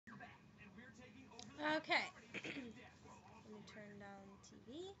Okay. Let me turn down the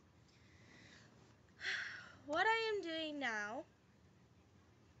TV. What I am doing now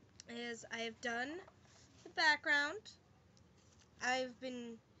is I have done the background. I've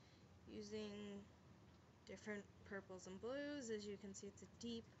been using different purples and blues. As you can see, it's a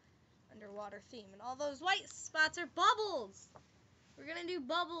deep underwater theme. And all those white spots are bubbles. We're going to do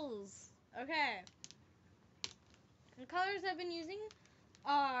bubbles. Okay. The colors I've been using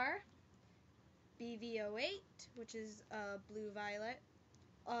are BV08, which is blue-violet,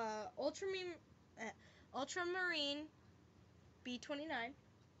 ultramarine B29,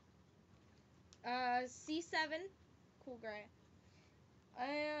 C7, cool gray,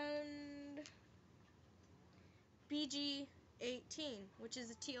 and BG18, which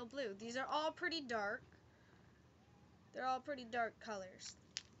is a teal blue. These are all pretty dark. They're all pretty dark colors.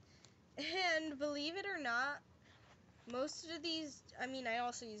 And believe it or not, most of these, I mean, I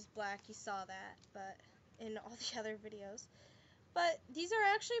also use black, you saw that, but in all the other videos. But these are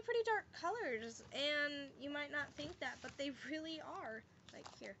actually pretty dark colors, and you might not think that, but they really are. Like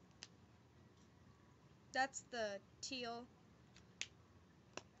here. That's the teal.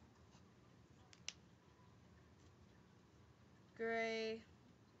 Gray.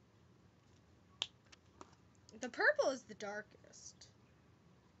 The purple is the darkest.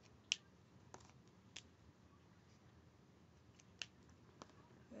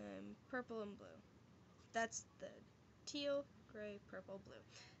 Purple and blue. That's the teal, gray, purple, blue.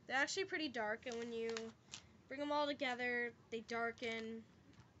 They're actually pretty dark, and when you bring them all together, they darken.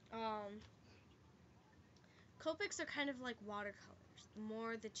 Copics are kind of like watercolors. The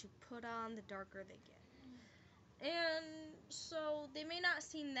more that you put on, the darker they get. And so they may not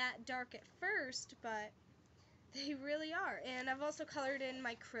seem that dark at first, but they really are. And I've also colored in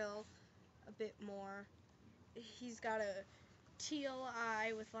my krill a bit more. He's got a teal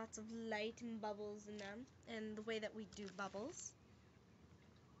eye with lots of light and bubbles in them. And the way that we do bubbles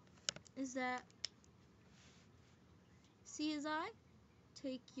is that, see his eye?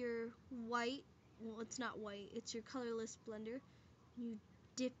 Take your white, well, it's not white, it's your colorless blender. You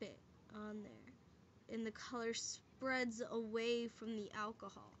dip it on there, and the color spreads away from the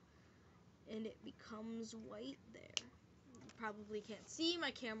alcohol, and it becomes white there. You probably can't see,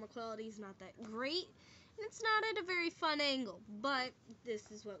 my camera quality is not that great, and it's not at a very fun angle, but this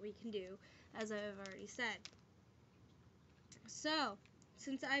is what we can do, as I've already said. So,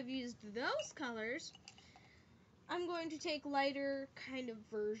 since I've used those colors, I'm going to take lighter kind of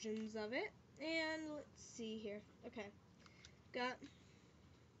versions of it, and let's see here. Okay, got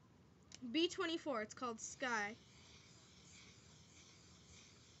B24, it's called Sky.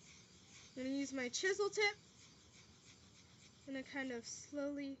 I'm going to use my chisel tip. I'm going to kind of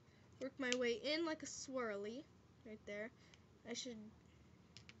slowly work my way in like a swirly, right there. I should,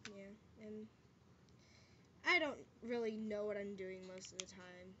 yeah, and I don't really know what I'm doing most of the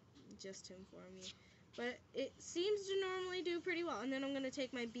time, just to inform you. But it seems to normally do pretty well. And then I'm going to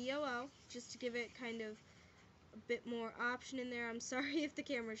take my BOL, just to give it kind of a bit more option in there. I'm sorry if the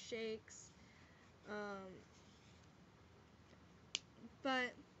camera shakes.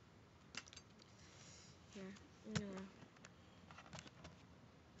 But, yeah,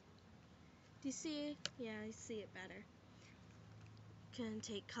 do you see? Yeah, I see it better. Gonna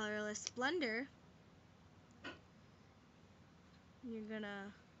take colorless blender. You're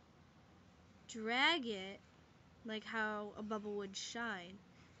gonna drag it like how a bubble would shine.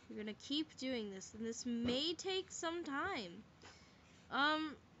 You're gonna keep doing this, and this may take some time.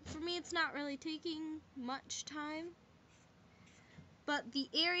 For me, it's not really taking much time, but the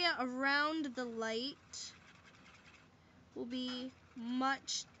area around the light will be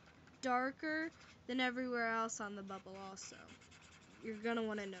much darker than everywhere else on the bubble also. You're gonna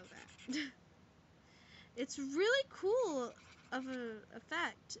want to know that. It's really cool of an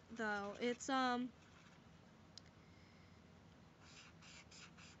effect, though. It's,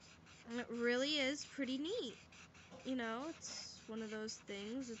 it really is pretty neat. You know, it's one of those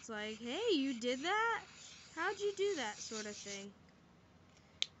things. It's like, hey, you did that? How'd you do that, sort of thing.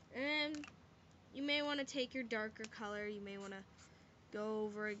 And you may want to take your darker color. You may want to go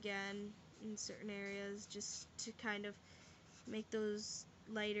over again in certain areas just to kind of make those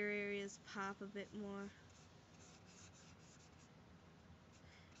lighter areas pop a bit more.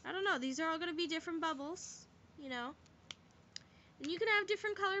 I don't know. These are all going to be different bubbles, you know. And you can have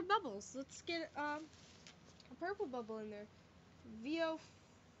different colored bubbles. Let's get a purple bubble in there.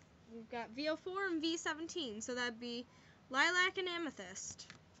 We've got VO4 and V17, so that'd be lilac and amethyst.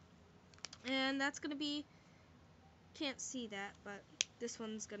 And that's going to be, can't see that, but this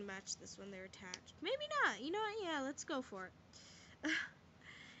one's going to match this one. They're attached. Maybe not. You know what? Yeah, let's go for it.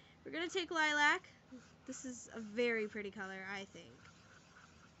 We're going to take lilac. This is a very pretty color, I think.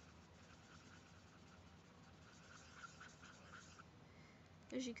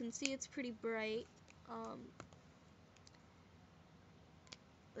 As you can see, it's pretty bright.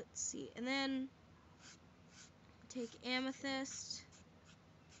 Let's see, and then take amethyst.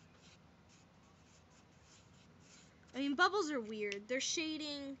 I mean, bubbles are weird. Their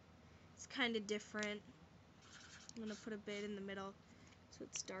shading is kind of different. I'm gonna put a bit in the middle so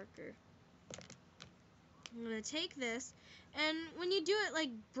it's darker. I'm gonna take this, and when you do it like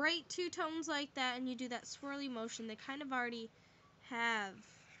bright two tones like that, and you do that swirly motion, they kind of already have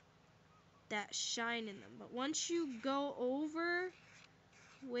that shine in them. But once you go over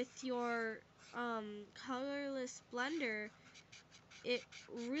with your colorless blender, it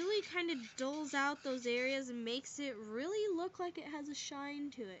really kind of dulls out those areas and makes it really look like it has a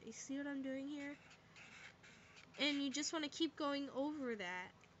shine to it. You see what I'm doing here? And you just want to keep going over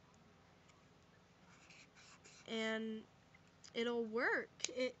that, and it'll work.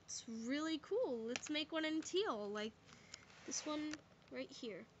 It's really cool. Let's make one in teal, like this one right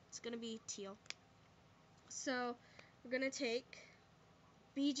here. It's gonna be teal. So we're gonna take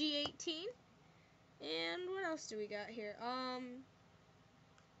BG18, and what else do we got here?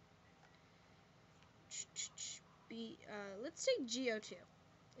 Let's take GO2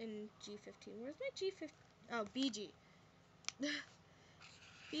 in G15. Where's my G15? Oh, BG.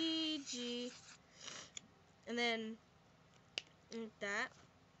 BG. And then with that,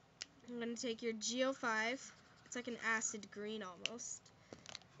 I'm gonna take your GO5. It's like an acid green almost.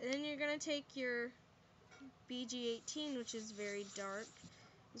 And then you're gonna take your BG18, which is very dark.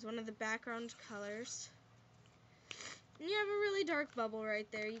 It's one of the background colors. And you have a really dark bubble right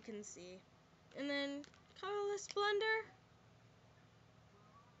there, you can see. And then colorless blender.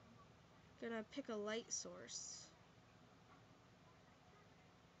 Gonna pick a light source.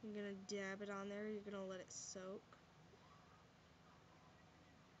 I'm gonna dab it on there. You're gonna let it soak.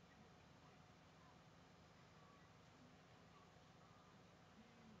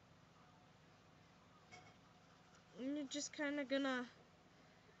 And you're just kind of gonna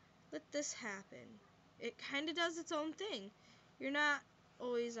let this happen. It kind of does its own thing. You're not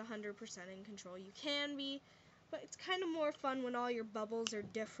always 100% in control. You can be, but it's kind of more fun when all your bubbles are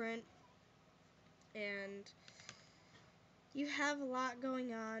different and you have a lot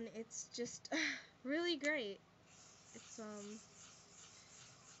going on. It's just really great. It's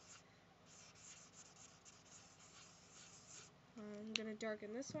I'm gonna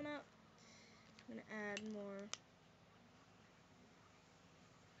darken this one up. I'm gonna add more.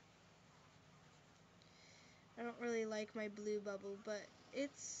 I don't really like my blue bubble, but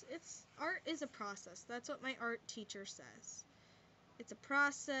it's art is a process. That's what my art teacher says. It's a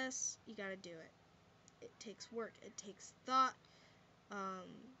process. You gotta do it. It takes work. It takes thought.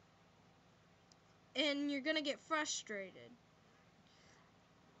 And you're gonna get frustrated.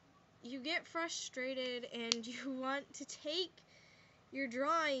 You get frustrated and you want to take your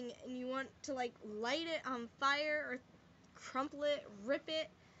drawing and you want to like light it on fire or crumple it, rip it,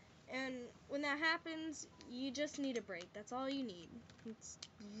 and when that happens, you just need a break. That's all you need. It's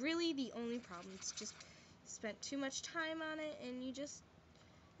really the only problem. It's just you spent too much time on it and you just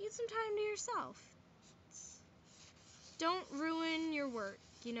need some time to yourself. Don't ruin your work.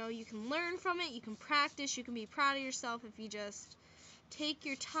 You know, you can learn from it, you can practice, you can be proud of yourself if you just take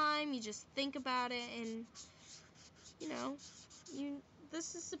your time, you just think about it, and you know,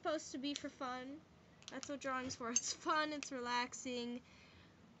 this is supposed to be for fun. That's what drawing's for. It's fun, it's relaxing.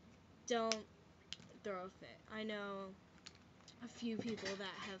 Don't throw a fit. I know a few people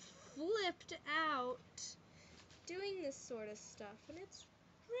that have flipped out doing this sort of stuff, and it's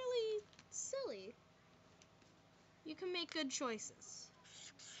really silly. You can make good choices.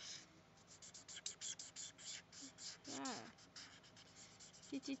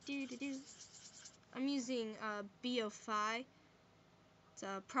 I'm using BO5. It's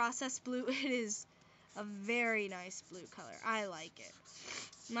a process blue. It is a very nice blue color. I like it.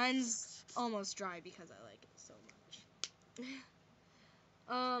 Mine's almost dry because I like it so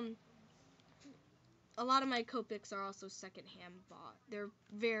much. A lot of my Copics are also secondhand bought. They're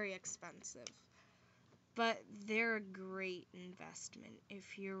very expensive, but they're a great investment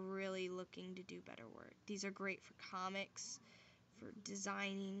if you're really looking to do better work. These are great for comics, for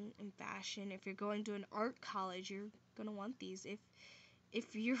designing and fashion. If you're going to an art college, you're gonna want these.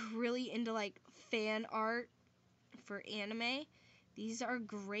 If you're really into like fan art for anime, these are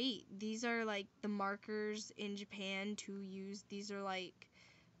great. These are like the markers in Japan to use. These are like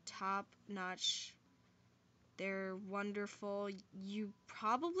top notch. They're wonderful. You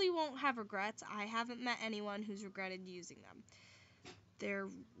probably won't have regrets. I haven't met anyone who's regretted using them. They're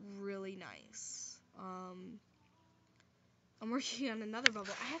really nice. I'm working on another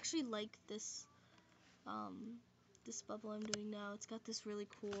bubble. I actually like this this bubble I'm doing now. It's got this really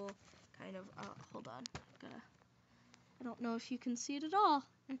cool kind of hold on. I don't know if you can see it at all,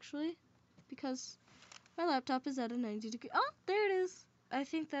 actually, because my laptop is at a 90-degree. Oh, there it is. I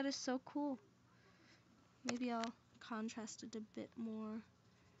think that is so cool. Maybe I'll contrast it a bit more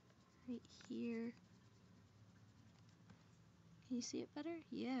right here. Can you see it better?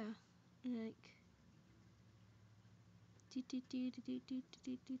 Yeah. Like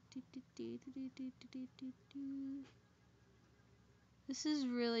this is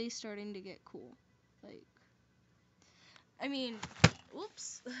really starting to get cool. Like, I mean,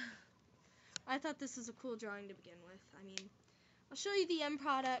 whoops. I thought this was a cool drawing to begin with. I mean, I'll show you the end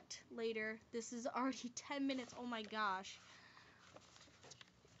product later. This is already 10 minutes. Oh my gosh.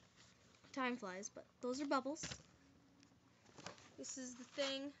 Time flies, but those are bubbles. This is the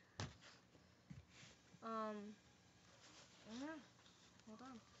thing. Hold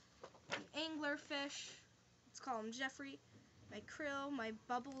on. An anglerfish. Let's call him Jeffrey. My krill, my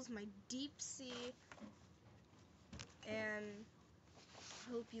bubbles, my deep sea. And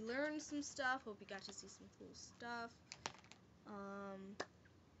hope you learned some stuff. Hope you got to see some cool stuff.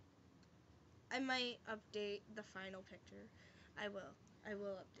 I might update the final picture. I will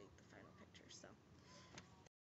update